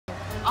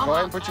Go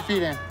ahead and put your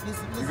feet in.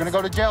 You're gonna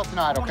go to jail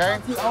tonight, okay?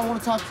 I want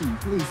to talk to you,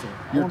 please, sir.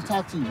 I want to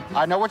talk to you. Please.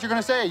 I know what you're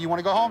gonna say. You want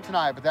to go home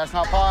tonight, but that's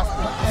not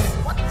possible.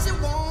 What you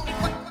want,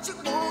 what you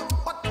want,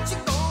 what you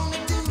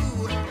gonna do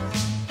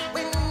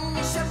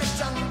when Chevy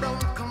John Brown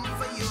come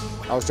for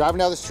you? I was driving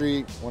down the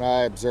street when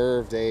I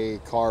observed a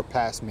car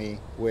pass me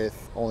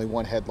with only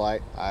one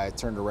headlight. I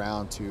turned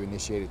around to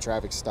initiate a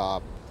traffic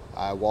stop.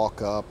 I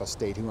walk up, I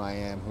state who I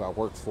am, who I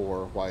work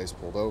for, why he's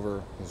pulled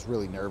over. I was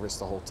really nervous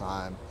the whole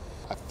time.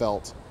 I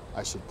felt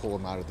I should pull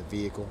him out of the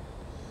vehicle.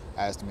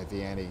 I asked him if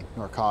he had any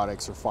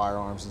narcotics or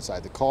firearms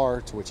inside the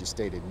car, to which he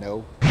stated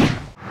no.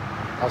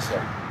 No,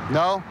 sir.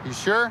 No? You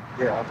sure?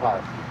 Yeah, I'm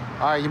fine.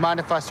 All right, you mind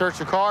if I search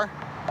your car?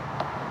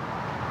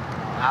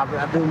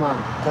 I do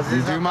mind.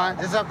 You do mind?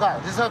 This is her car.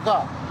 This is her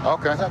car.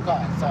 Okay. This is her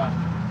car. So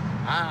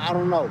I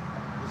don't know.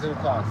 This is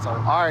her car. So all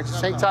right,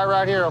 just hang tight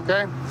right here,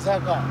 okay? This is her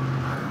car.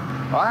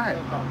 All right.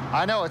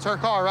 I know, it's her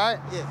car, right?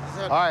 Yes, it's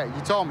her All car. right,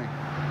 you told me.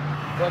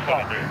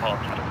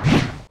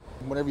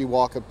 Whenever you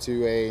walk up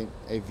to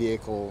a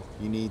vehicle,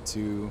 you need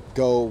to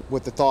go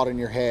with the thought in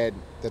your head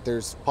that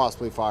there's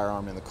possibly a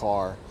firearm in the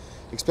car,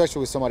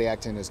 especially with somebody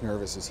acting as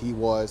nervous as he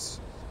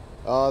was.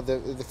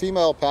 The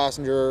female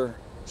passenger,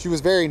 she was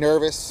very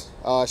nervous.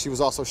 She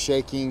was also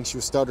shaking. She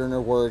was stuttering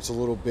her words a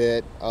little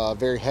bit,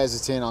 very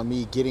hesitant on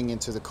me getting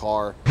into the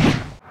car.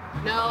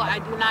 No, I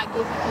do not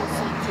give you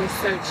consent to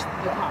search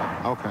the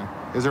car. Okay.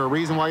 Is there a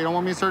reason why you don't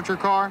want me to search your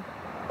car?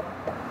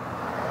 No,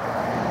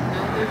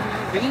 there's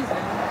no reason.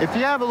 If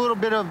you have a little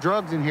bit of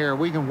drugs in here,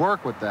 we can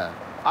work with that.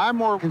 I'm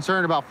more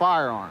concerned about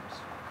firearms.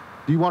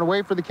 Do you want to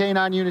wait for the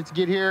K-9 unit to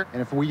get here?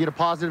 And if we get a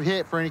positive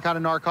hit for any kind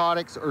of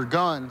narcotics or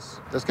guns,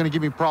 that's going to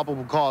give me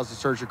probable cause to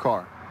search your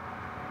car.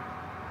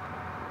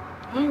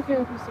 I don't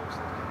care if you search the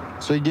car.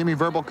 So you give me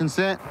verbal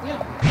consent?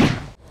 Yeah.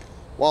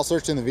 While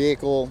searching the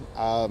vehicle,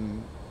 I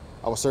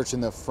was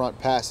searching the front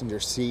passenger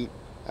seat.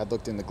 I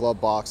looked in the glove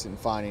box, didn't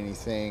find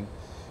anything.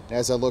 And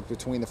as I looked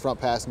between the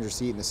front passenger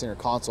seat and the center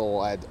console,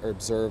 I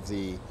observed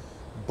the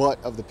butt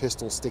of the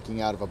pistol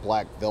sticking out of a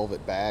black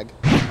velvet bag.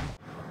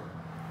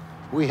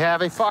 We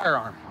have a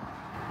firearm,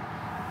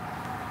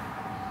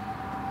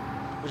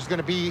 which is going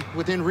to be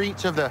within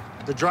reach of the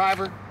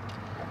driver,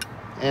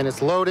 and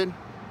it's loaded.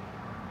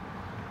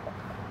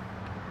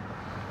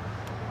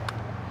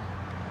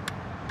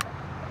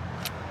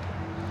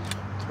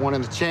 It's one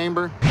in the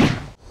chamber.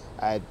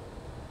 I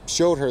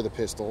showed her the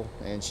pistol,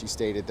 and she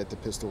stated that the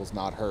pistol was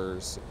not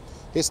hers.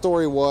 His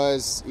story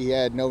was he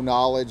had no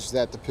knowledge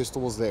that the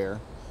pistol was there,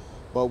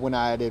 but when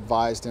I had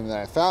advised him that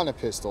I found a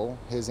pistol,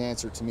 his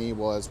answer to me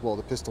was, well,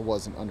 the pistol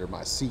wasn't under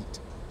my seat.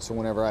 So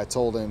whenever I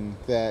told him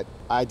that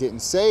I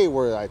didn't say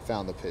where I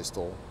found the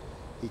pistol,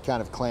 he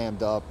kind of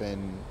clammed up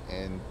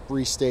and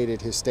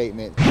restated his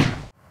statement.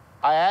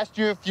 I asked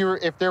you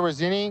if there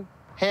was any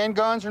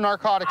handguns or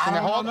narcotics in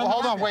there. Hold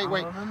on,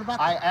 wait.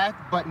 I asked,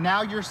 but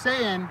now you're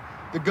saying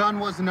the gun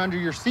wasn't under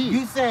your seat.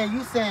 You saying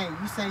you found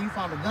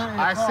a gun in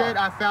the car. I said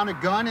I found a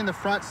gun in the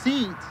front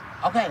seat.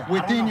 Okay.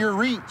 Within your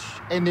reach,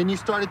 and then you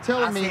started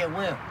telling me. I said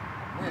where?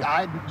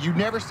 You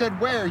never said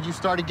where. You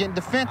started getting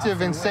defensive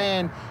and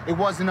saying it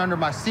wasn't under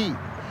my seat.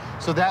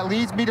 So that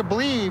leads me to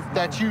believe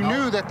that you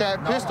knew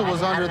that pistol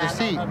was under the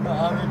seat. Under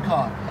the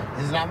car.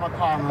 This is not my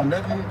car. I'm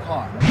looking in the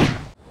car.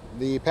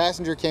 The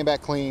passenger came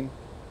back clean.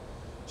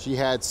 She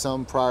had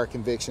some prior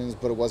convictions,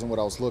 but it wasn't what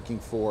I was looking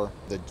for.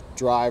 The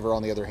driver,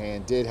 on the other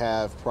hand, did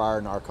have prior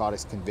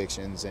narcotics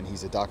convictions, and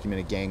he's a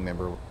documented gang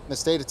member. In the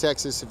state of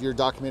Texas, if you're a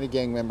documented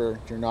gang member,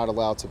 you're not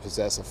allowed to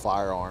possess a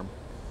firearm.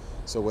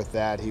 So with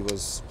that, he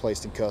was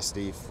placed in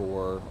custody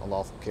for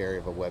unlawful carry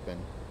of a weapon.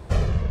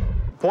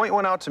 Point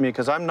one out to me,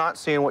 because I'm not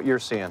seeing what you're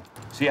seeing.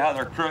 See how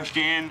they're crushed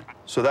in?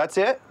 So that's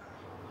it?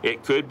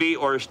 It could be,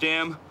 or a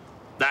stem.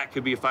 That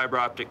could be a fiber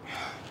optic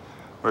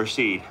or a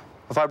seed.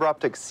 A fiber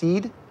optic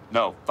seed?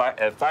 No,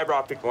 a fiber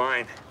optic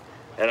line.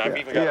 And I've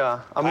even got...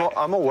 Yeah,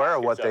 I'm aware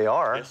of what they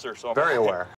are. Yes, sir. So very aware.